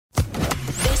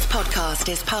podcast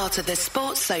is part of the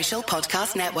Sports Social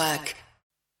Podcast Network.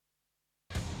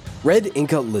 Red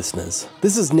Inca listeners,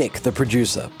 this is Nick, the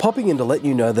producer, popping in to let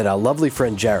you know that our lovely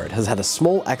friend Jared has had a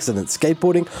small accident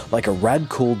skateboarding like a rad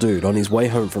cool dude on his way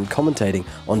home from commentating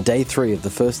on day 3 of the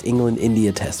first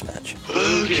England-India test match.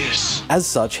 Bogus. As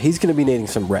such, he's going to be needing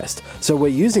some rest, so we're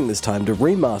using this time to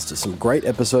remaster some great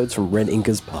episodes from Red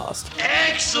Inca's past.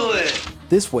 Excellent.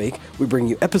 This week, we bring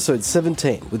you episode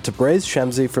 17 with Tabraiz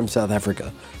Shamsi from South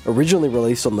Africa, originally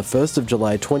released on the 1st of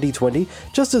July 2020,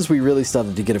 just as we really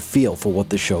started to get a feel for what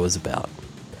the show is about.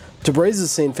 Tabraiz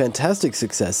has seen fantastic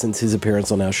success since his appearance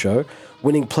on our show,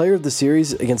 winning Player of the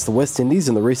Series against the West Indies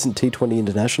in the recent T20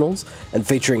 Internationals, and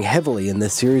featuring heavily in their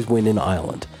series win in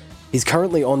Ireland. He's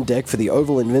currently on deck for the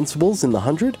Oval Invincibles in the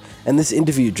 100, and this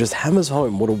interview just hammers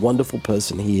home what a wonderful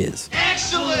person he is.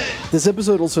 Excellent. This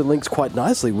episode also links quite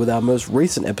nicely with our most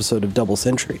recent episode of Double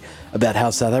Century, about how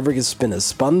South Africa's spinners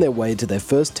spun their way to their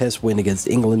first test win against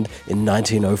England in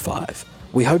 1905.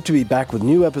 We hope to be back with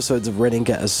new episodes of Red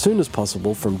Inca as soon as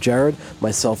possible. From Jared,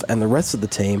 myself, and the rest of the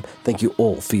team, thank you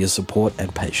all for your support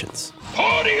and patience.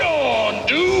 Party on,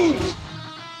 dudes.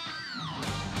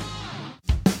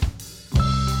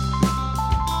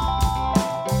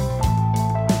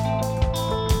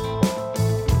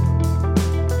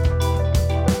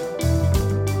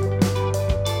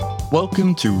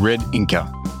 Welcome to Red Inca.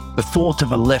 The thought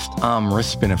of a left-arm wrist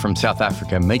spinner from South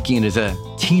Africa making it as a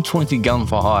T20 gun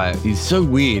for hire is so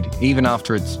weird even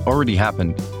after it's already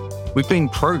happened. We've been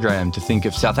programmed to think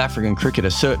of South African cricket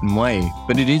a certain way,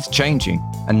 but it is changing,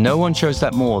 and no one shows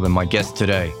that more than my guest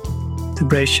today.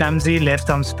 Tabraiz Shamsi,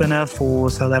 left-arm spinner for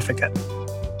South Africa.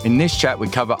 In this chat, we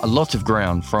cover a lot of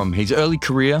ground from his early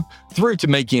career through to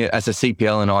making it as a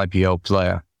CPL and IPL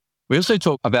player. We also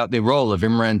talk about the role of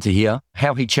Imran Tahir,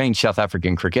 how he changed South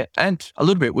African cricket, and a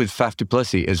little bit with Faf du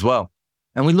Plessis as well.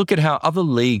 And we look at how other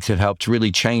leagues have helped to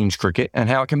really change cricket and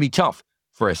how it can be tough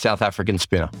for a South African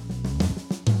spinner.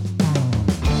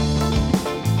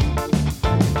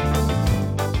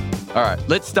 All right,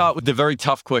 let's start with the very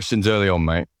tough questions early on,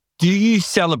 mate. Do you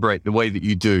celebrate the way that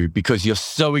you do because you're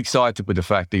so excited with the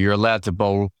fact that you're allowed to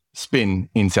bowl spin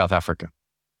in South Africa?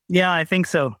 Yeah, I think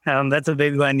so. That's a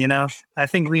big one, you know. I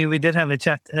think we did have a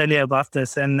chat earlier about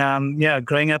this. And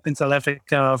growing up in South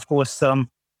Africa, of course, I'm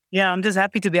just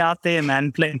happy to be out there,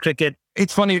 man, playing cricket.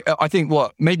 It's funny, I think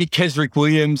maybe Kesrick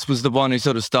Williams was the one who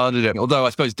sort of started it. Although I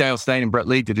suppose Dale Steyn and Brett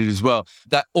Lee did it as well.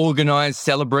 That organised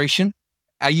celebration.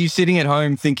 Are you sitting at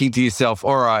home thinking to yourself,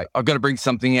 all right, I've got to bring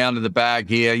something out of the bag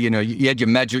here. You know, you had your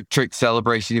magic trick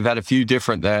celebration. You've had a few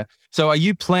different there. So are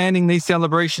you planning these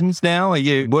celebrations now? Are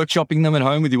you workshopping them at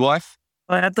home with your wife?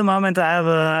 Well, at the moment, I have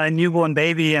a newborn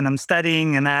baby and I'm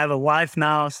studying and I have a wife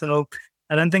now. So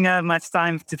I don't think I have much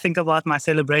time to think about my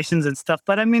celebrations and stuff.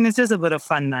 But I mean, it's just a bit of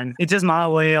fun, man. It's just my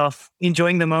way of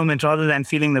enjoying the moment rather than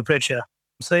feeling the pressure.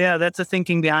 So yeah, that's the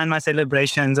thinking behind my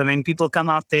celebrations. I mean, people come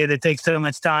out there, they take so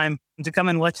much time to come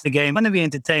and watch the game. I want to be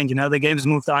entertained, you know, the game's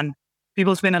moved on.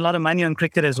 People spend a lot of money on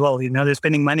cricket as well. You know, they're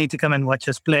spending money to come and watch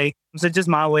us play. So just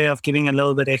my way of giving a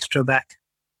little bit extra back.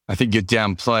 I think you're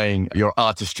downplaying your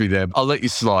artistry there. I'll let you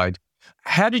slide.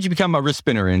 How did you become a wrist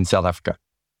spinner in South Africa?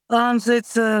 So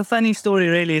it's a funny story,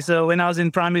 really. So when I was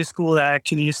in primary school, I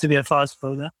actually used to be a fast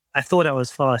bowler. I thought I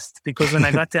was fast because when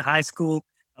I got to high school,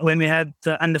 when we had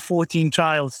the under 14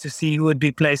 trials to see who would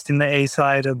be placed in the A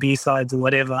side or B sides or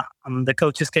whatever, the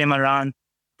coaches came around,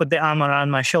 put their arm around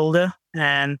my shoulder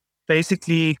and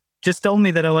basically just told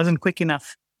me that I wasn't quick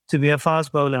enough to be a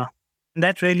fast bowler. And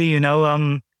that really, you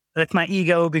know, that's my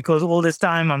ego because all this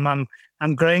time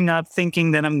I'm growing up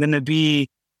thinking that I'm going to be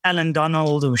Alan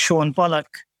Donald or Sean Pollock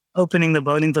opening the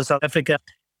bowling for South Africa.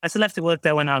 I still have to work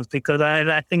that one out because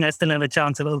I think I still have a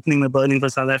chance of opening the bowling for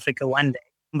South Africa one day.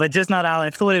 But just not how I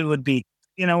thought it would be.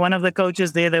 You know, one of the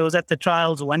coaches there that was at the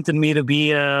trials wanted me to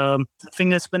be a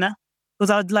finger spinner because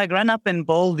I would like run up and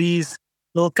bowl these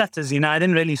little cutters. You know, I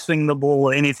didn't really swing the ball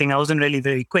or anything. I wasn't really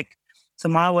very quick. So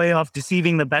my way of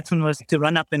deceiving the batsman was to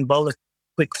run up and bowl a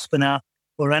quick spinner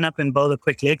or run up and bowl a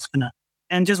quick leg spinner.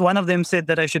 And just one of them said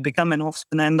that I should become an off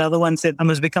spinner and the other one said I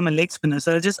must become a leg spinner.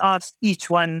 So I just asked each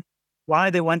one why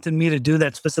they wanted me to do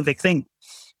that specific thing.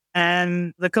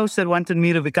 And the coach that wanted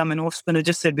me to become an off spinner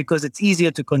just said because it's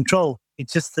easier to control.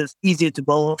 It's just easier to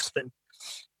bowl off spin.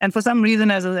 And for some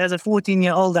reason, as a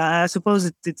 14-year-old, I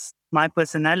suppose it's my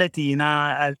personality. You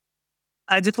know,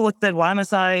 I just thought that why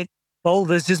must I bowl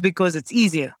this just because it's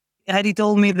easier? Had he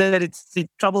told me that it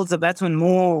troubles the batsman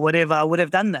more or whatever, I would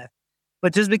have done that.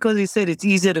 But just because he said it's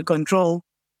easier to control,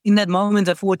 in that moment,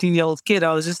 a 14-year-old kid,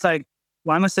 I was just like,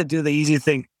 why must I do the easy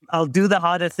thing? I'll do the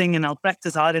harder thing and I'll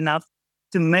practice hard enough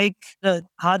to make the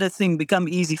harder thing become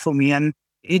easy for me. And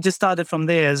he just started from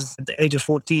there at the age of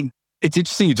 14. It's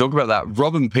interesting you talk about that.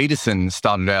 Robin Peterson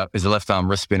started out as a left arm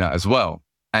wrist spinner as well.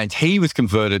 And he was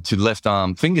converted to left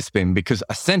arm finger spin because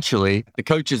essentially the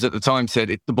coaches at the time said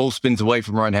the ball spins away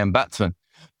from right hand batsmen.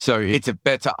 So it's a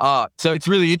better art. So it's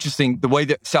really interesting the way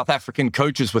that South African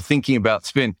coaches were thinking about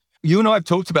spin. You and I have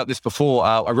talked about this before.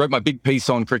 I wrote my big piece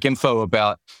on Cricinfo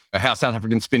about how South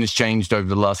African spin has changed over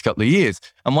the last couple of years.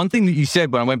 And one thing that you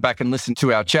said when I went back and listened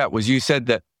to our chat was you said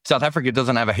that South Africa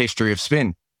doesn't have a history of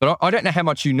spin. But I don't know how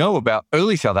much you know about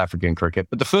early South African cricket,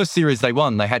 but the first series they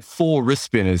won, they had 4 wrist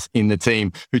spinners in the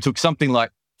team who took something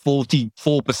like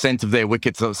 44% of their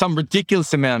wickets, or some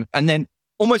ridiculous amount. And then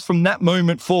almost from that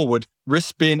moment forward, wrist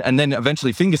spin and then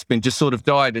eventually finger spin just sort of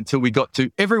died until we got to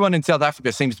everyone in South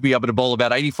Africa seems to be able to bowl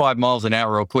about 85 miles an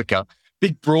hour or quicker.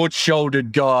 Big,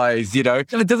 broad-shouldered guys, And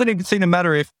it doesn't even seem to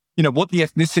matter if, what the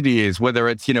ethnicity is, whether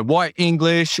it's, white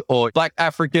English or black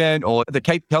African or the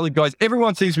Cape colored guys.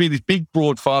 Everyone seems to be these big,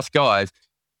 broad, fast guys.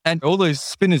 And all those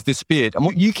spinners disappeared. And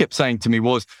what you kept saying to me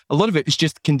was a lot of it is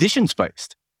just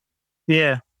conditions-based.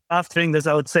 Yeah. After this,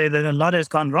 I would say that a lot has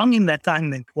gone wrong in that time.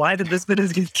 Then why did the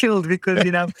spinners get killed? Because,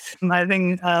 I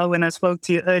think when I spoke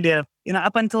to you earlier,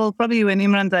 up until probably when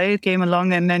Imran Tahir came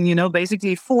along and then,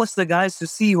 basically forced the guys to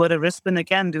see what a wrist spinner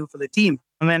can do for the team.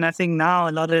 I think now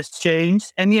a lot has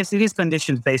changed. And yes, it is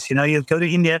conditions-based. You go to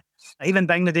India, even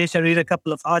Bangladesh, I read a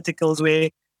couple of articles where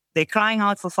they're crying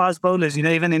out for fast bowlers.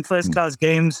 Even in first-class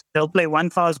games, they'll play one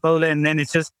fast bowler and then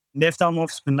it's just left arm off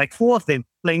spin, like 4 of them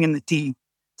playing in the team.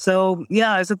 So,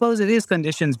 yeah, I suppose it is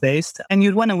conditions-based. And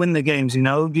you'd want to win the games,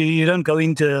 You don't go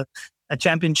into a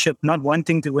championship not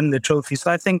wanting to win the trophy. So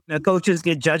I think coaches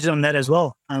get judged on that as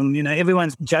well.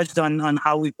 Everyone's judged on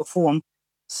how we perform.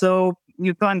 So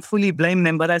you can't fully blame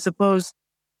them. But I suppose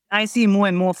I see more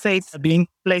and more faith being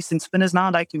placed in spinners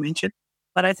now, like you mentioned.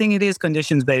 But I think it is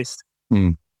conditions-based.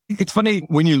 It's funny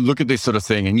when you look at this sort of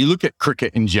thing and you look at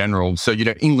cricket in general. So,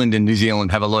 England and New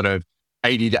Zealand have a lot of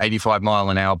 80 to 85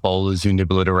 mile an hour bowlers who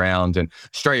nibble it around. And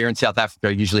Australia and South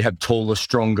Africa usually have taller,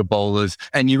 stronger bowlers.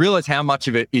 And you realize how much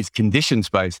of it is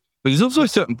conditions-based. But there's also a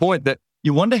certain point that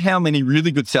you wonder how many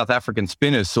really good South African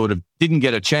spinners sort of didn't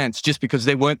get a chance just because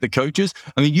they weren't the coaches.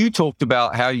 You talked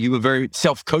about how you were very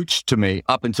self-coached to me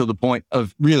up until the point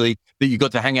of really that you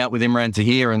got to hang out with Imran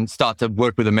Tahir and start to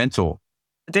work with a mentor.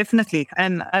 Definitely.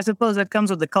 And I suppose that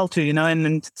comes with the culture, and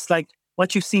it's like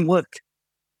what you've seen work.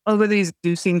 Over these,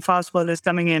 you've seen fast bowlers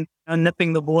coming in,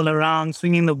 nipping the ball around,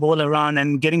 swinging the ball around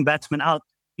and getting batsmen out.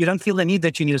 You don't feel the need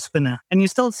that you need a spinner. And you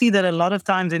still see that a lot of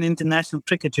times in international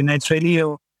cricket, it's really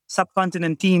your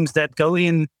subcontinent teams that go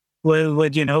in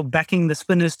with backing the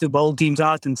spinners to bowl teams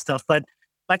out and stuff. But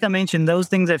like I mentioned, those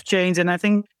things have changed. And I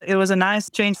think it was a nice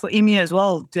change for Imi as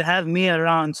well to have me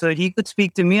around so he could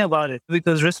speak to me about it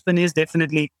because wrist spin is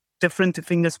definitely different to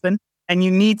finger spin. And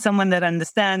you need someone that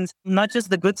understands not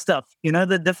just the good stuff,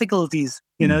 the difficulties.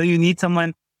 You need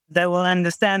someone that will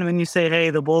understand when you say, hey,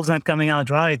 the ball's not coming out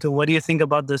right, or what do you think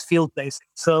about this field placing?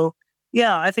 So,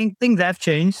 yeah, I think things have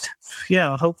changed.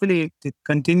 Yeah, hopefully it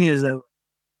continues that way.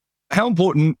 How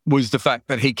important was the fact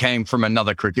that he came from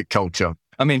another cricket culture?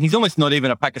 He's almost not even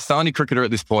a Pakistani cricketer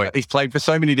at this point. He's played for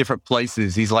so many different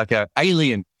places. He's like an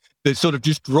alien that sort of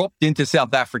just dropped into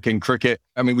South African cricket.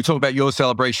 We talk about your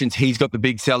celebrations. He's got the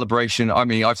big celebration.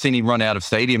 I've seen him run out of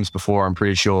stadiums before, I'm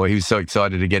pretty sure. He was so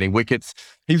excited to getting wickets.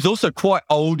 He was also quite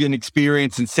old and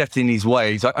experienced and set in his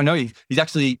ways. I know he's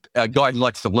actually a guy who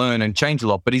likes to learn and change a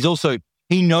lot, but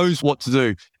he knows what to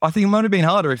do. I think it might have been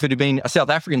harder if it had been a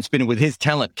South African spinner with his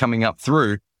talent coming up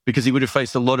through, because he would have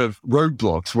faced a lot of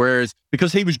roadblocks. Whereas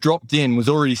because he was dropped in, was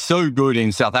already so good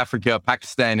in South Africa,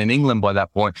 Pakistan and England by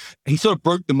that point, he sort of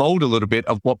broke the mold a little bit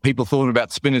of what people thought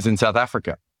about spinners in South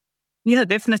Africa. Yeah,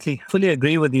 definitely. Fully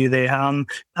agree with you there. I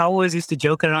always used to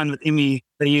joke around with Imi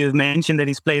that you've mentioned that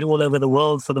he's played all over the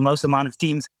world for the most amount of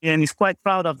teams. And he's quite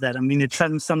proud of that.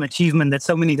 It's some achievement that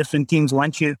so many different teams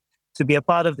want you to be a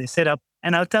part of their setup.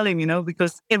 And I'll tell him,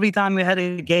 because every time we had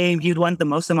a game, he'd want the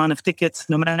most amount of tickets,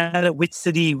 no matter which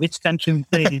city, which country we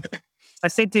played. I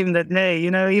said to him that, hey,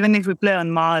 even if we play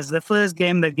on Mars, the first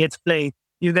game that gets played,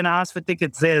 you're going to ask for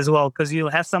tickets there as well, because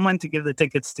you'll have someone to give the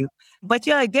tickets to. But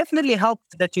yeah, it definitely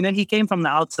helped that, he came from the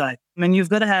outside. You've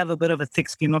got to have a bit of a thick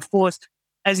skin. Of course,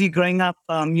 as you're growing up,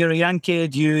 you're a young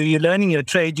kid, you're learning your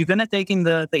trade, you're going to take in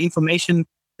the information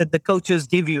that the coaches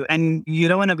give you. And you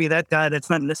don't want to be that guy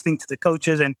that's not listening to the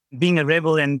coaches and being a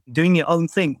rebel and doing your own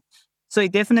thing. So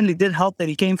it definitely did help that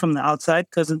he came from the outside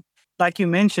because, like you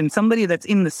mentioned, somebody that's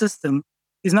in the system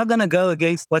is not going to go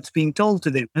against what's being told to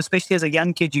them, especially as a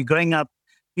young kid, you're growing up.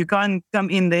 You can't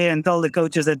come in there and tell the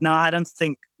coaches that, no, I don't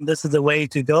think this is the way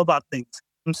to go about things.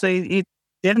 And so it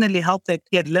definitely helped that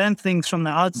he had learned things from the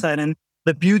outside. And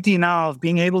the beauty now of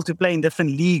being able to play in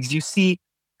different leagues, you see,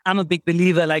 I'm a big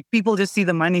believer, like people just see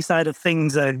the money side of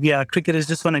things. Cricketers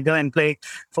just want to go and play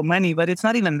for money, but it's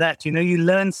not even that. You know, you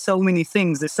learn so many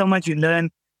things. There's so much you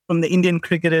learn from the Indian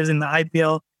cricketers in the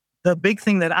IPL. The big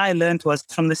thing that I learned was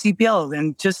from the CPL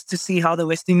and just to see how the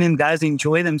West Indian guys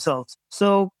enjoy themselves.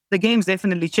 So the game's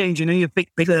definitely changed. You know, you pick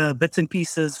bigger bits and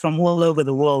pieces from all over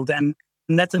the world, and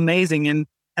that's amazing. And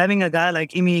having a guy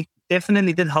like Imi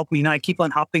definitely did help me. You know, I keep on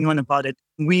harping on about it.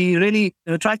 We really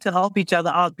tried to help each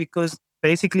other out because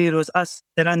basically it was us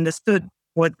that understood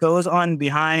what goes on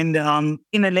behind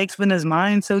in a leg spinner's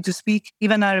mind, so to speak.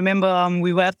 Even I remember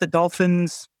we were at the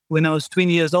Dolphins when I was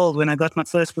 20 years old, when I got my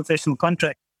first professional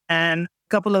contract. And a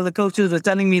couple of the coaches were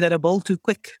telling me that a ball too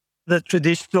quick, the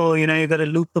traditional, you got to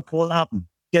loop the ball up,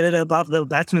 get it above the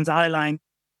batsman's eye line.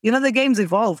 You know, the game's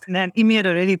evolved. And then Imi had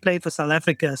already played for South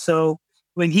Africa. So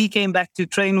when he came back to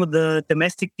train with the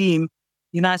domestic team,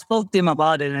 I spoke to him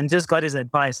about it and just got his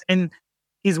advice. And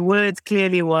his words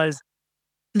clearly was,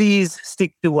 please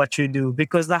stick to what you do,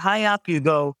 because the higher up you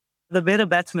go, the better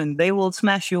batsmen, they will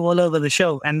smash you all over the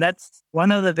show. And that's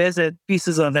one of the best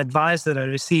pieces of advice that I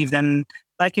received. And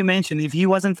like you mentioned, if he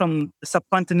wasn't from the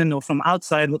subcontinent or from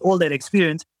outside with all that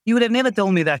experience, he would have never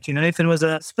told me that. If it was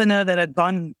a spinner that had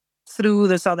gone through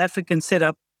the South African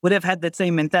setup, would have had that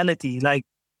same mentality. Like,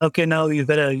 okay, no, you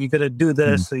gotta do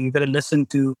this, or you gotta listen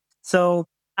to. So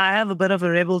I have a bit of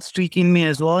a rebel streak in me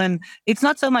as well. And it's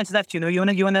not so much that, you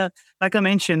wanna, like I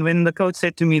mentioned, when the coach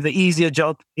said to me, the easier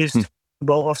job is to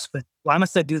bowl off spin. Why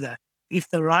must I do that? If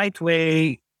the right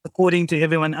way, according to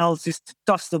everyone else, is to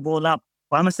toss the ball up,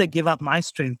 why must I give up my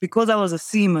strength? Because I was a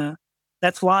seamer,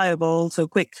 that's why I bowl so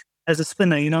quick as a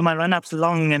spinner. My run-up's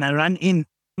long and I run in.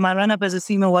 My run-up as a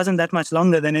seamer wasn't that much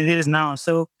longer than it is now.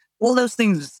 So all those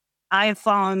things I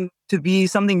found to be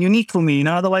something unique for me.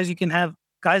 Otherwise you can have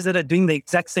guys that are doing the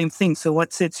exact same thing. So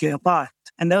what sets you apart?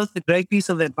 And that was the great piece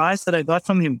of advice that I got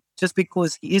from him, just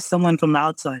because he is someone from the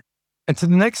outside. And so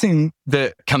the next thing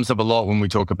that comes up a lot when we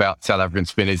talk about South African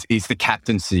spinners is the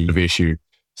captaincy issue.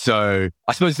 So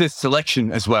I suppose there's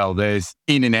selection as well. There's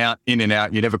in and out. You're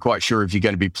never quite sure if you're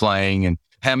going to be playing. And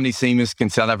how many seamers can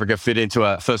South Africa fit into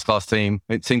a first-class team?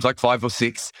 It seems like 5 or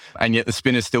 6, and yet the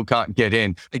spinners still can't get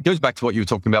in. It goes back to what you were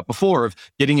talking about before of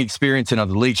getting experience in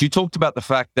other leagues. You talked about the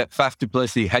fact that Faf du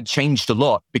Plessis had changed a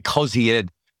lot because he had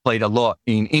played a lot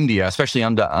in India, especially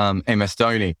under MS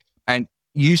Dhoni. And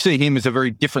you see him as a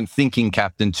very different thinking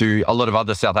captain to a lot of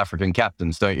other South African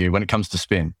captains, don't you, when it comes to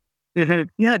spin?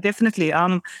 Yeah, definitely.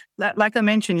 Like I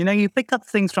mentioned, you pick up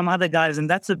things from other guys, and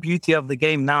that's the beauty of the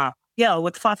game now. Yeah,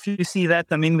 with Faf, you see that.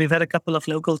 I mean, we've had a couple of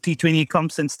local T20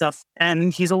 comps and stuff,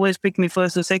 and he's always picked me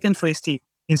first or second for his team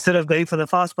instead of going for the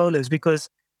fast bowlers, because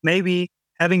maybe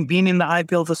having been in the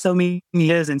IPL for so many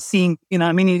years and seeing,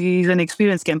 he's an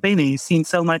experienced campaigner. He's seen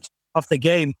so much of the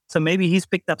game. So maybe he's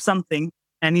picked up something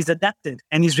and he's adapted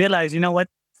and he's realized, what,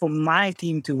 for my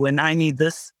team to win, I need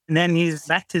this. And then he's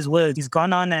backed his word. He's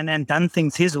gone on and done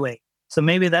things his way. So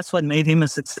maybe that's what made him a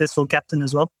successful captain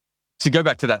as well. To go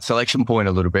back to that selection point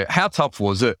a little bit, how tough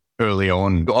was it early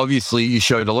on? Obviously, you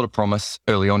showed a lot of promise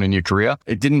early on in your career.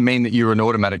 It didn't mean that you were an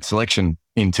automatic selection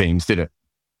in teams, did it?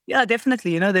 Yeah,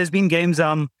 definitely. There's been games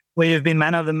where you've been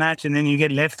man of the match and then you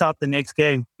get left out the next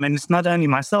game. And it's not only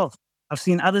myself. I've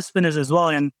seen other spinners as well.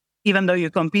 And even though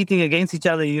you're competing against each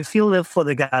other, you feel it for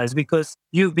the guys because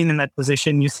you've been in that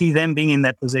position. You see them being in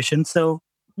that position. So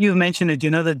you've mentioned it,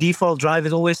 the default drive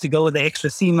is always to go with the extra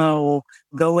seamer or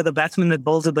go with a batsman that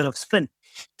bowls a bit of spin.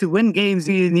 To win games,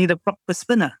 you need a proper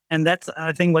spinner. And that's,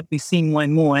 I think, what we're seeing more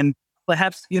and more. And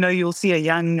perhaps, you'll see a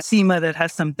young seamer that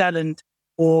has some talent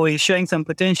or is showing some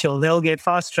potential. They'll get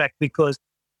fast-tracked because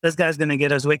this guy's going to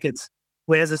get us wickets.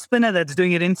 Whereas a spinner that's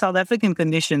doing it in South African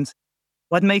conditions,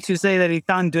 what makes you say that he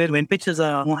can't do it when pitches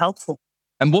are more helpful?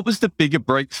 And what was the bigger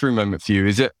breakthrough moment for you?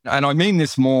 Is it, and I mean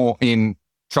this more in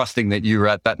trusting that you were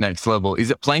at that next level, is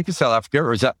it playing for South Africa,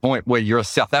 or is that point where you're a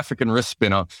South African wrist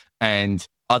spinner and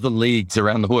other leagues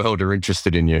around the world are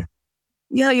interested in you?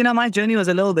 Yeah, my journey was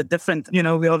a little bit different.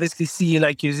 We obviously see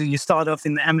like you start off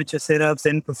in the amateur setups,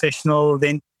 then professional,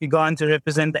 then you go on to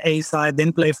represent the A side,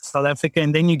 then play for South Africa,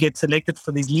 and then you get selected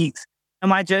for these leagues. And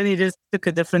my journey just took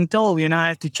a different toll. I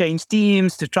had to change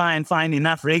teams to try and find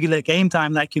enough regular game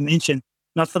time, like you mentioned,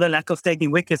 not for the lack of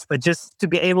taking wickets, but just to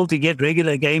be able to get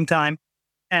regular game time.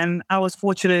 And I was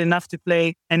fortunate enough to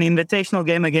play an invitational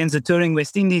game against the touring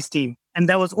West Indies team. And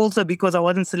that was also because I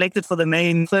wasn't selected for the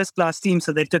main first-class team.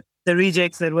 So they took the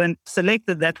rejects that weren't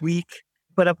selected that week,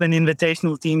 put up an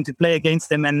invitational team to play against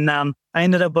them. And I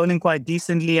ended up bowling quite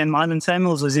decently. And Marlon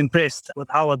Samuels was impressed with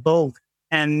how I bowled.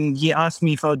 And he asked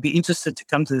me if I would be interested to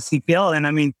come to the CPL. And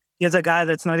I mean, here's a guy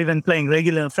that's not even playing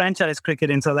regular franchise cricket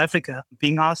in South Africa,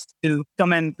 being asked to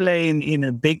come and play in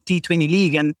a big T20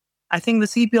 league. And I think the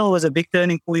CPL was a big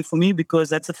turning point for me because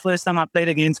that's the first time I played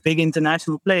against big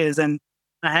international players and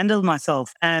I handled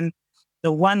myself. And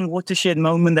the one watershed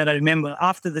moment that I remember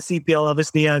after the CPL,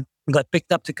 obviously I got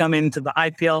picked up to come into the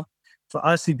IPL for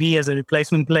RCB as a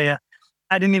replacement player.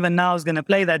 I didn't even know I was going to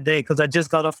play that day because I just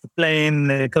got off the plane.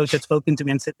 The coach had spoken to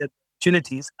me and said there were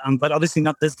opportunities, but obviously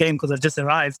not this game because I just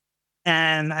arrived.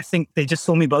 And I think they just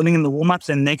saw me bowling in the warm-ups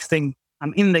and next thing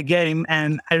I'm in the game.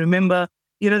 And I remember,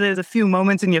 there's a few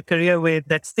moments in your career where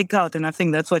that stick out. And I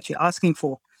think that's what you're asking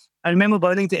for. I remember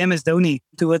bowling to MS Dhoni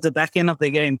towards the back end of the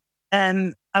game.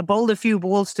 And I bowled a few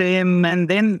balls to him. And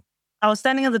then I was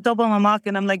standing at the top of my mark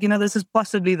and I'm like, this is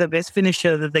possibly the best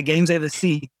finisher that the game's ever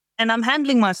seen. And I'm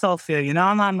handling myself here,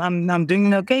 I'm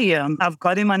doing okay here. I've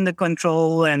got him under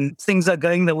control and things are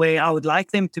going the way I would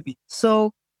like them to be.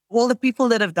 So all the people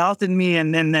that have doubted me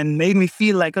and made me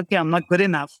feel like, okay, I'm not good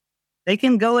enough, they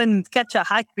can go and catch a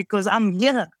hike because I'm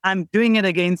doing it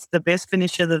against the best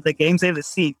finisher that the game's ever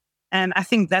seen. And I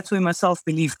think that's where my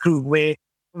self-belief grew,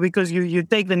 because you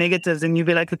take the negatives and you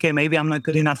be like, okay, maybe I'm not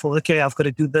good enough, or okay, I've got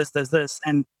to do this.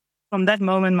 And from that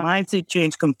moment, my mindset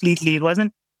changed completely. It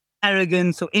wasn't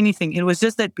arrogance or anything. It was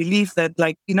just that belief that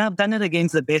I've done it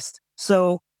against the best.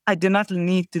 So I do not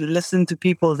need to listen to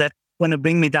people that want to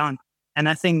bring me down. And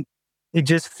I think it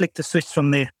just flicked a switch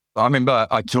from there. I remember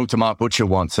I talked to Mark Butcher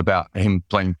once about him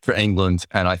playing for England,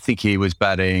 and I think he was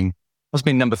batting, must have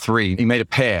been number 3. He made a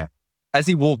pair. As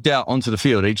he walked out onto the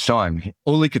field each time,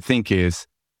 all he could think is,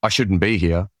 I shouldn't be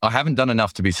here. I haven't done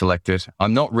enough to be selected.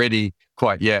 I'm not ready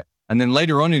quite yet. And then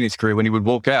later on in his career, when he would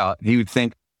walk out, he would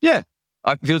think, yeah,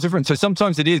 I feel different. So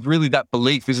sometimes it is really that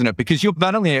belief, isn't it? Because you're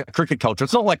battling a cricket culture.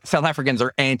 It's not like South Africans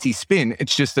are anti-spin.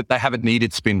 It's just that they haven't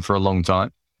needed spin for a long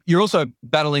time. You're also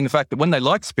battling the fact that when they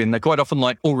like spin, they quite often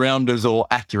like all-rounders or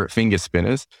accurate finger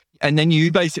spinners. And then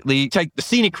you basically take the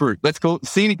scenic route, let's call it the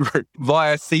scenic route,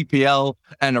 via CPL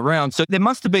and around. So there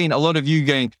must have been a lot of you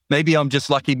going, maybe I'm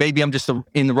just lucky, maybe I'm just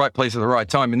in the right place at the right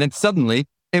time. And then suddenly,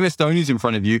 MS Dhoni's in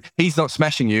front of you, he's not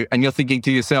smashing you, and you're thinking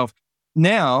to yourself,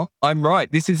 now I'm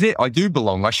right, this is it, I do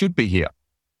belong, I should be here.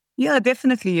 Yeah,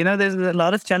 definitely. There's a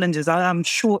lot of challenges. I'm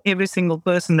sure every single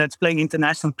person that's playing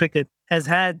international cricket has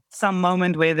had some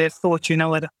moment where they've thought,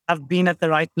 what, I've been at the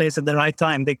right place at the right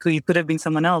time. It could have been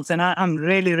someone else. And I'm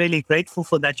really, really grateful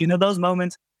for that. Those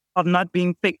moments of not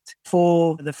being picked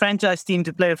for the franchise team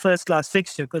to play a first-class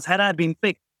fixture, because had I been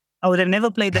picked, I would have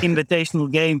never played the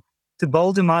invitational game to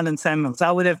bowl to Marlon Samuels.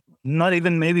 I would have not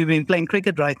even maybe been playing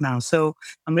cricket right now. So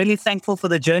I'm really thankful for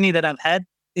the journey that I've had.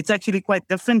 It's actually quite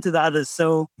different to the others.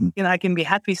 So, I can be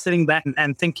happy sitting back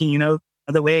and thinking,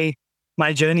 the way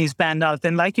my journey's panned out.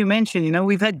 And like you mentioned,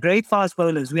 we've had great fast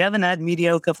bowlers. We haven't had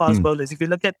mediocre fast bowlers. If you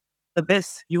look at the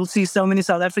best, you'll see so many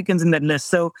South Africans in that list.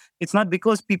 So it's not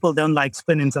because people don't like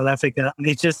spin in South Africa.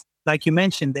 It's just, like you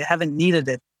mentioned, they haven't needed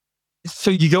it.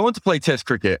 So you go on to play Test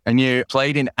cricket and you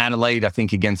played in Adelaide, I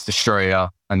think, against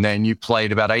Australia. And then you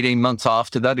played about 18 months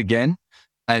after that again.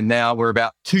 And now we're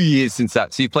about 2 years since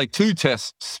that. So you played 2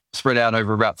 tests spread out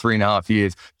over about 3.5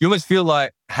 years. You almost feel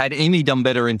like had Amy done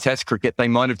better in Test cricket, they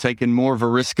might have taken more of a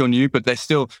risk on you, but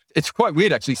it's quite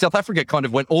weird actually. South Africa kind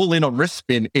of went all in on wrist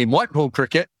spin in white ball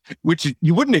cricket, which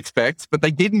you wouldn't expect, but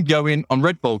they didn't go in on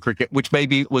red ball cricket, which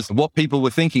maybe was what people were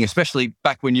thinking, especially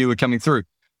back when you were coming through.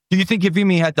 Do you think if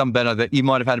Amy had done better, that you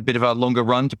might have had a bit of a longer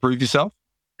run to prove yourself?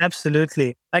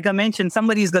 Absolutely. Like I mentioned,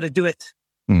 somebody's got to do it.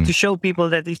 To show people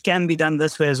that it can be done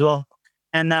this way as well.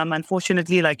 And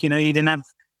unfortunately, he didn't have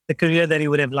the career that he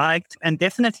would have liked. And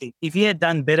definitely, if he had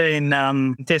done better in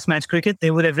Test match cricket, they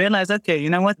would have realized, okay, you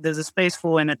know what? There's a space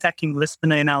for an attacking list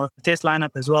spinner in our Test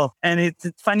lineup as well. And it's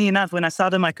funny enough, when I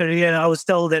started my career, I was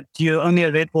told that you're only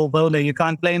a red ball bowler. You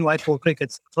can't play in white ball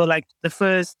cricket. For like the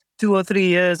first 2 or 3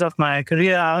 years of my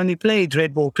career, I only played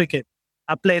red ball cricket.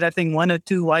 I played, I think, 1 or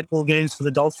 2 white ball games for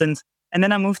the Dolphins. And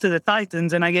then I moved to the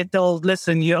Titans and I get told,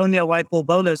 listen, you're only a white ball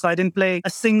bowler. So I didn't play a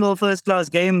single first-class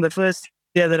game the first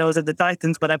year that I was at the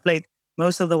Titans, but I played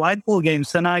most of the white ball games.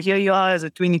 So now here you are as a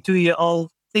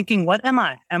 22-year-old thinking, what am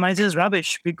I? Am I just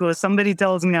rubbish? Because somebody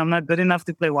tells me I'm not good enough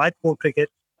to play white ball cricket.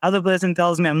 Other person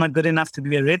tells me I'm not good enough to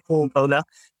be a red ball bowler.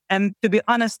 And to be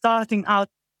honest, starting out,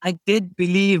 I did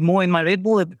believe more in my red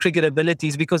ball cricket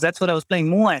abilities because that's what I was playing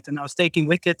more at. And I was taking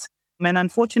wickets. And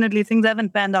unfortunately, things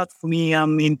haven't panned out for me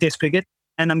in Test cricket,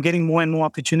 and I'm getting more and more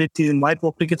opportunities in white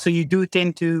ball cricket. So you do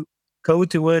tend to go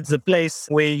towards the place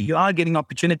where you are getting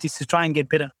opportunities to try and get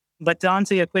better. But to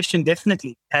answer your question,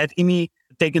 definitely, had Imi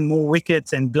taken more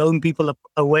wickets and blown people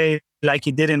away like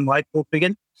he did in white ball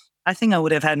cricket, I think I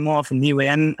would have had more of a leeway.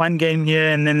 And one game here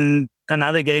and then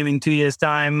another game in 2 years'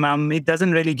 time, it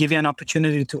doesn't really give you an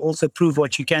opportunity to also prove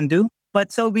what you can do.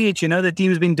 But so be it. The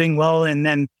team's been doing well, and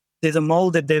then there's a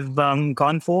mold that they've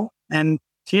gone for. And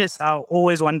yes, I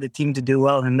always want the team to do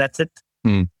well, and that's it.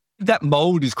 That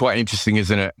mold is quite interesting,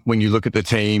 isn't it? When you look at the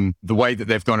team, the way that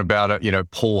they've gone about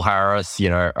it, Paul Harris,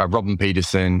 Robin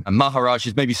Peterson, and Maharaj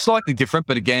is maybe slightly different.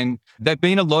 But again, there've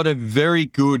been a lot of very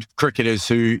good cricketers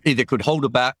who either could hold a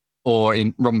bat or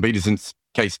in Robin Peterson's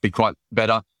case, be quite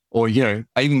better. Or, I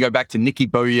even go back to Nicky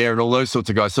Boyer and all those sorts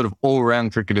of guys, sort of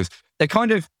all-round cricketers. They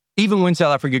kind of, even when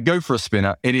South Africa go for a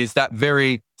spinner, it is that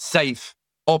very safe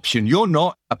option. You're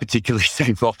not a particularly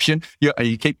safe option.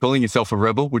 You keep calling yourself a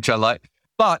rebel, which I like.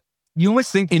 But you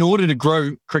almost think in order to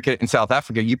grow cricket in South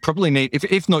Africa, you probably need,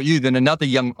 if not you, then another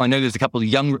I know there's a couple of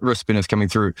young wrist spinners coming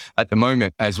through at the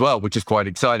moment as well, which is quite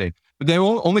exciting. But there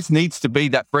almost needs to be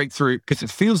that breakthrough, because it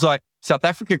feels like South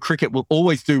Africa cricket will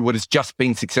always do what has just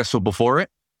been successful before it.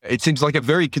 It seems like a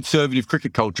very conservative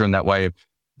cricket culture in that way of,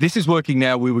 this is working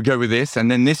now, we would go with this,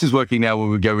 and then this is working now, we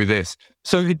would go with this.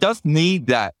 So it does need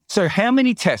that. So how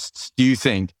many tests do you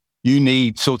think you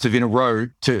need sort of in a row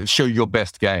to show your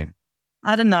best game?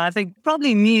 I don't know. I think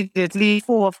probably need at least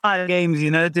 4 or 5 games,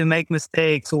 to make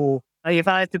mistakes. Or if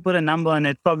I had to put a number on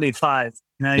it, probably 5.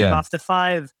 If after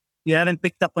 5, you haven't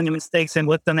picked up on your mistakes and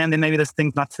worked on them, then maybe this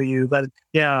thing's not for you. But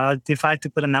yeah, if I had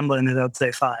to put a number on it, I'd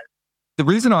say 5. The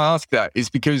reason I ask that is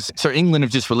because, England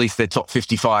have just released their top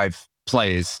 55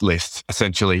 players list,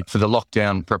 essentially, for the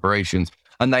lockdown preparations.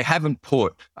 And they haven't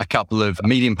put a couple of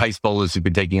medium pace bowlers who've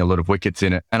been taking a lot of wickets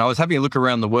in it. And I was having a look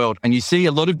around the world, and you see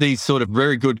a lot of these sort of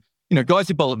very good, guys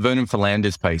who bowl at Vernon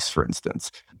Philander's pace, for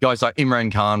instance. Guys like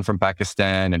Imran Khan from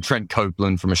Pakistan and Trent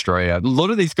Copeland from Australia. A lot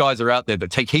of these guys are out there that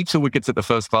take heaps of wickets at the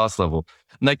first class level.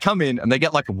 And they come in and they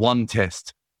get like 1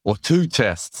 test or 2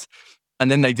 tests, and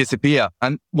then they disappear.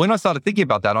 And when I started thinking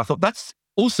about that, I thought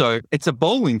it's a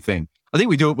bowling thing. I think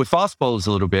we do it with fast bowlers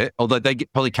a little bit, although they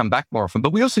probably come back more often,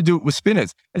 but we also do it with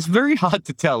spinners. It's very hard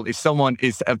to tell if someone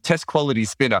is a test quality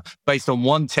spinner based on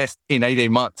 1 test in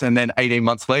 18 months and then 18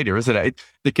 months later, isn't it?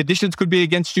 The conditions could be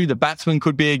against you. The batsman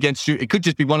could be against you. It could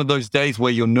just be one of those days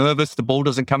where you're nervous. The ball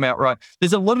doesn't come out right.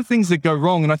 There's a lot of things that go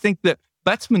wrong. And I think that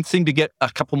batsmen seem to get a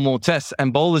couple more tests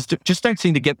and bowlers just don't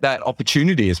seem to get that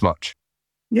opportunity as much.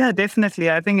 Yeah,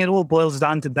 definitely. I think it all boils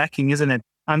down to backing, isn't it?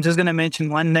 I'm just going to mention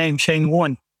one name, Shane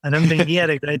Warne. I don't think he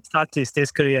had a great start to his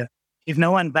test career. If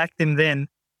no one backed him then,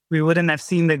 we wouldn't have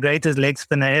seen the greatest leg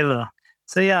spinner ever.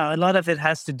 So yeah, a lot of it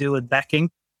has to do with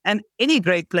backing. And any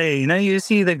great player, you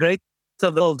see the greats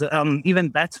of the world, even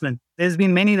batsmen. There's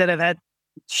been many that have had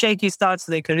shaky starts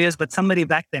to their careers, but somebody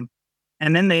backed them.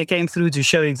 And then they came through to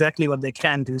show exactly what they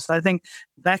can do. So I think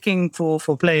backing for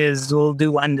players will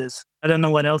do wonders. I don't know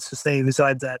what else to say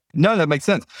besides that. No, that makes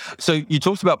sense. So you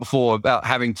talked about before about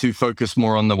having to focus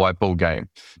more on the white ball game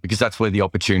because that's where the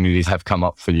opportunities have come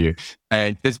up for you.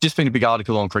 And there's just been a big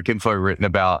article on Cricinfo written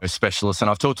about a specialist. And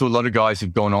I've talked to a lot of guys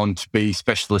who've gone on to be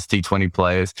specialist T20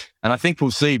 players. And I think we'll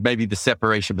see maybe the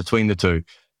separation between the two.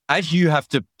 As you have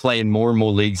to play in more and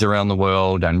more leagues around the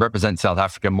world and represent South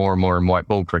Africa more and more in white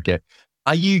ball cricket,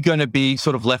 are you going to be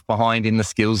sort of left behind in the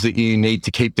skills that you need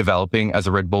to keep developing as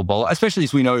a red ball bowler? Especially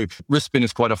as we know, wrist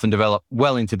spinners quite often develop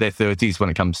well into their 30s when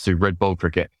it comes to red ball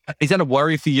cricket. Is that a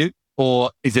worry for you?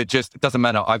 Or is it just, it doesn't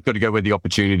matter, I've got to go where the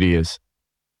opportunity is?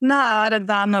 No,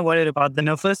 I'm not worried about that.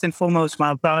 No, first and foremost,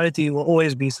 my priority will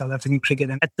always be South African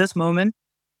cricket. And at this moment,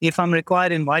 if I'm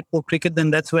required in white ball cricket, then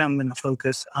that's where I'm going to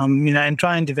focus, and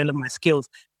try and develop my skills.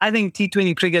 I think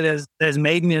T20 cricket has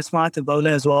made me a smarter bowler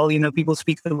as well. People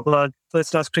speak about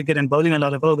first-class cricket and bowling a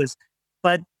lot of overs.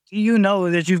 But you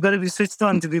know that you've got to be switched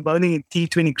on to be bowling in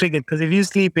T20 cricket because if you're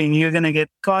sleeping, you're going to get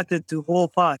carted to all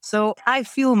parts. So I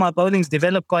feel my bowling's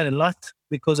developed quite a lot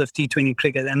because of T20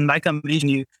 cricket. And like I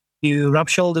mentioned, you rub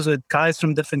shoulders with guys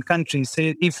from different countries.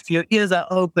 So if your ears are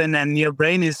open and your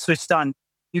brain is switched on,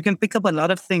 you can pick up a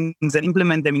lot of things and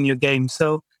implement them in your game.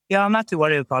 So yeah, I'm not too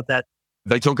worried about that.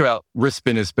 They talk about wrist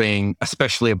spinners being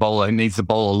especially a bowler who needs to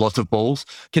bowl a lot of balls.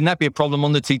 Can that be a problem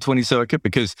on the T20 circuit?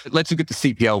 Because let's look at the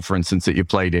CPL, for instance, that you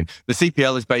played in. The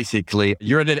CPL is basically,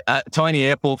 you're at a tiny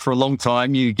airport for a long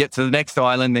time, you get to the next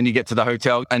island, then you get to the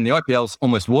hotel, and the IPL is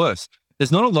almost worse.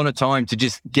 There's not a lot of time to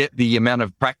just get the amount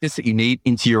of practice that you need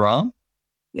into your arm.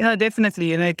 Yeah,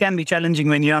 definitely. And it can be challenging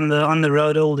when you're on the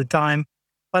road all the time.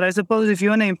 But I suppose if you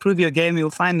want to improve your game, you'll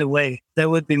find a way.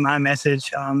 That would be my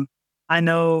message. I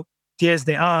know, yes,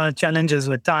 there are challenges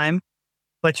with time,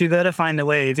 but you got to find a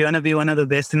way. If you want to be one of the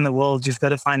best in the world, you've got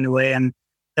to find a way. And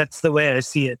that's the way I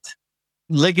see it.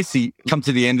 legacy come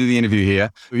to the end of the interview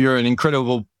here. You're an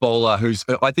incredible bowler who's,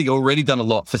 I think, already done a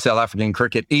lot for South African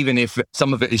cricket, even if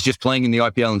some of it is just playing in the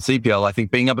IPL and CPL. I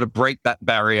think being able to break that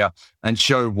barrier and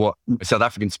show what South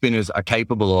African spinners are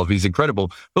capable of is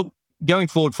incredible. But going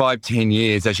forward 5-10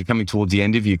 years, as you're coming towards the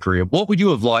end of your career, what would you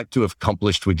have liked to have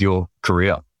accomplished with your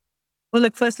career? Well,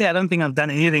 look, firstly, I don't think I've done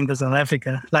anything for South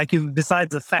Africa. Like,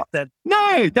 besides the fact that...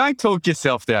 No, don't talk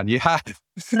yourself down. You have.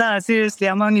 No, seriously,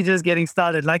 I'm only just getting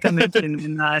started. Like I mentioned,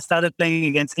 when I started playing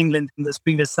against England in this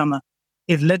previous summer,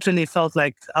 it literally felt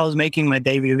like I was making my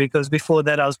debut, because before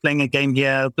that I was playing a game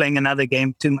here, playing another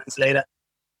game 2 months later.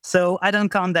 So I don't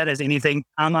count that as anything.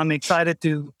 I'm excited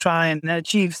to try and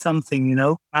achieve something, you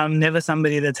know. I'm never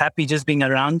somebody that's happy just being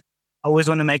around. I always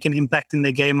want to make an impact in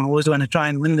the game. I always want to try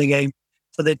and win the game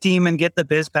for the team and get the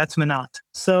best batsman out.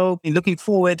 So looking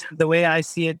forward, the way I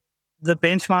see it, the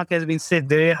benchmark has been set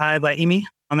very high by Imi.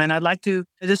 I mean, I'd like to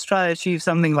just try to achieve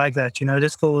something like that, you know,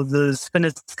 just for the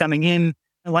spinners coming in.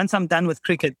 And once I'm done with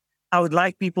cricket, I would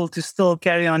like people to still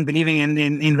carry on believing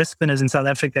in wrist spinners in South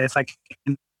Africa if I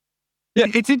can. Yeah,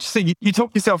 it's interesting. You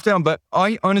talk yourself down, but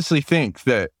I honestly think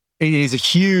that it is a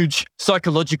huge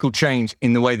psychological change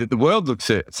in the way that the world looks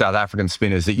at South African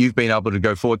spinners that you've been able to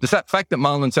go forward. There's that fact that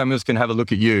Marlon Samuels can have a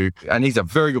look at you, and he's a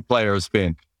very good player of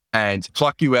spin, and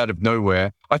pluck you out of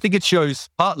nowhere. I think it shows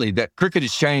partly that cricket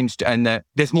has changed and that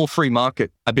there's more free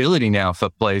market ability now for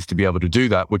players to be able to do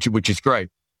that, which is great.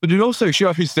 But it also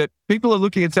shows that people are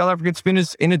looking at South African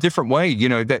spinners in a different way, you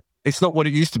know, that it's not what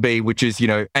it used to be, which is, you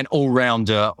know, an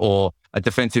all-rounder or a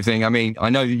defensive thing. I mean, I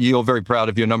know you're very proud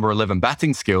of your number 11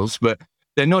 batting skills, but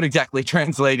they're not exactly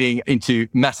translating into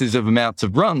massive amounts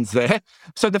of runs there.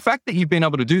 So the fact that you've been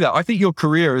able to do that, I think your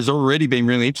career has already been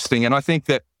really interesting. And I think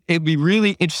that it'd be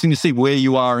really interesting to see where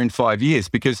you are in 5 years,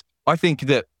 because I think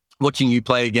that watching you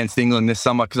play against England this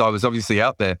summer, because I was obviously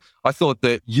out there, I thought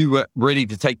that you were ready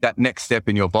to take that next step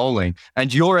in your bowling.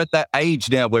 And you're at that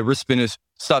age now where wrist spinners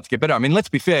start to get better. I mean, let's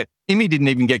be fair, Imi didn't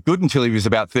even get good until he was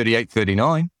about 38,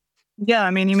 39. Yeah,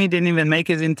 I mean, Imi didn't even make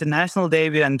his international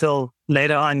debut until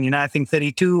later on, you know, I think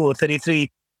 32 or 33,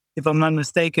 if I'm not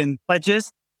mistaken. But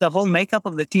just the whole makeup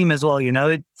of the team as well, you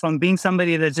know, from being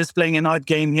somebody that's just playing an odd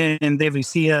game here and there we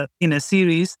see in a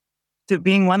series, to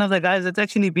being one of the guys that's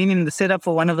actually been in the setup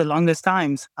for one of the longest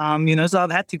times. You know, so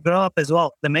I've had to grow up as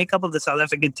well. The makeup of the South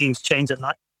African teams changed a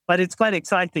lot, but it's quite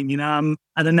exciting. You know,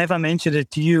 I don't know if I mentioned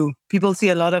it to you. People see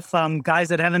a lot of guys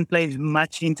that haven't played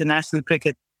much international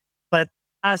cricket, but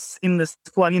us in the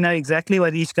squad, you know exactly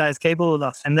what each guy is capable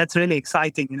of. And that's really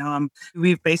exciting. You know,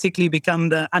 we've basically become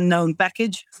the unknown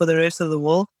package for the rest of the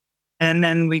world. And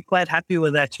then we're quite happy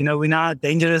with that. You know, we know how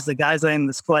dangerous the guys are in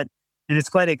the squad, and it's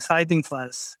quite exciting for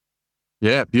us.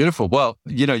 Yeah, beautiful. Well,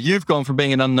 you know, you've gone from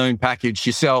being an unknown package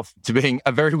yourself to being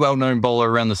a very well-known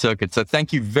bowler around the circuit. So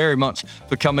thank you very much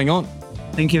for coming on.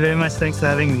 Thank you very much. Thanks for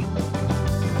having me.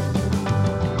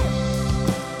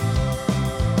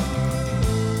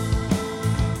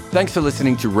 Thanks for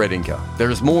listening to Red Inker.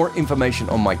 There is more information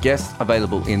on my guests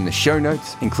available in the show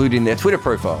notes, including their Twitter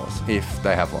profiles, if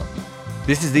they have one.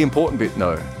 This is the important bit,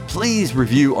 though. Please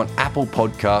review on Apple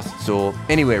Podcasts or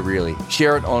anywhere really.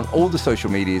 Share it on all the social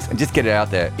medias and just get it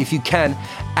out there. If you can,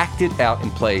 act it out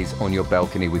in plays on your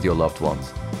balcony with your loved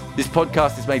ones. This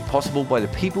podcast is made possible by the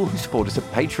people who support us at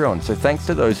Patreon, so thanks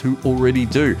to those who already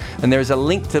do. And there is a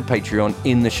link to Patreon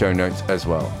in the show notes as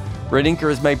well. Red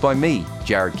Inker is made by me,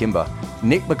 Jared Kimber.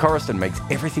 Nick McCorriston makes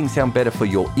everything sound better for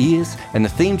your ears, and the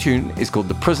theme tune is called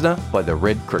The Prisoner by the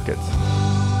Red Crickets.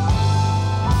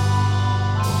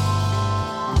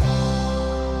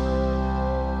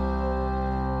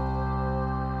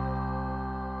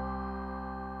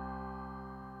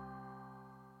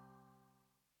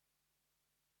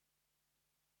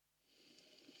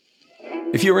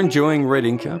 If you're enjoying Red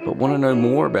Inker but want to know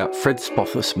more about Fred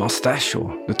Spofford's moustache,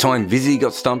 or the time Vizzy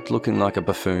got stumped looking like a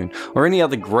buffoon, or any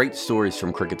other great stories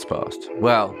from cricket's past,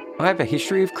 well, I have a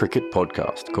history of cricket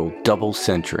podcast called Double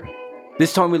Century.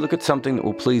 This time we look at something that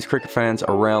will please cricket fans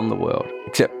around the world,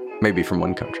 except maybe from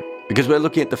one country, because we're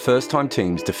looking at the first time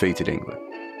teams defeated England.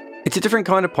 It's a different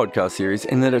kind of podcast series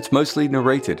in that it's mostly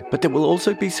narrated, but there will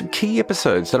also be some key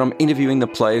episodes that I'm interviewing the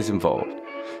players involved.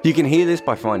 You can hear this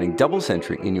by finding Double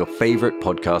Century in your favourite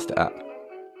podcast app.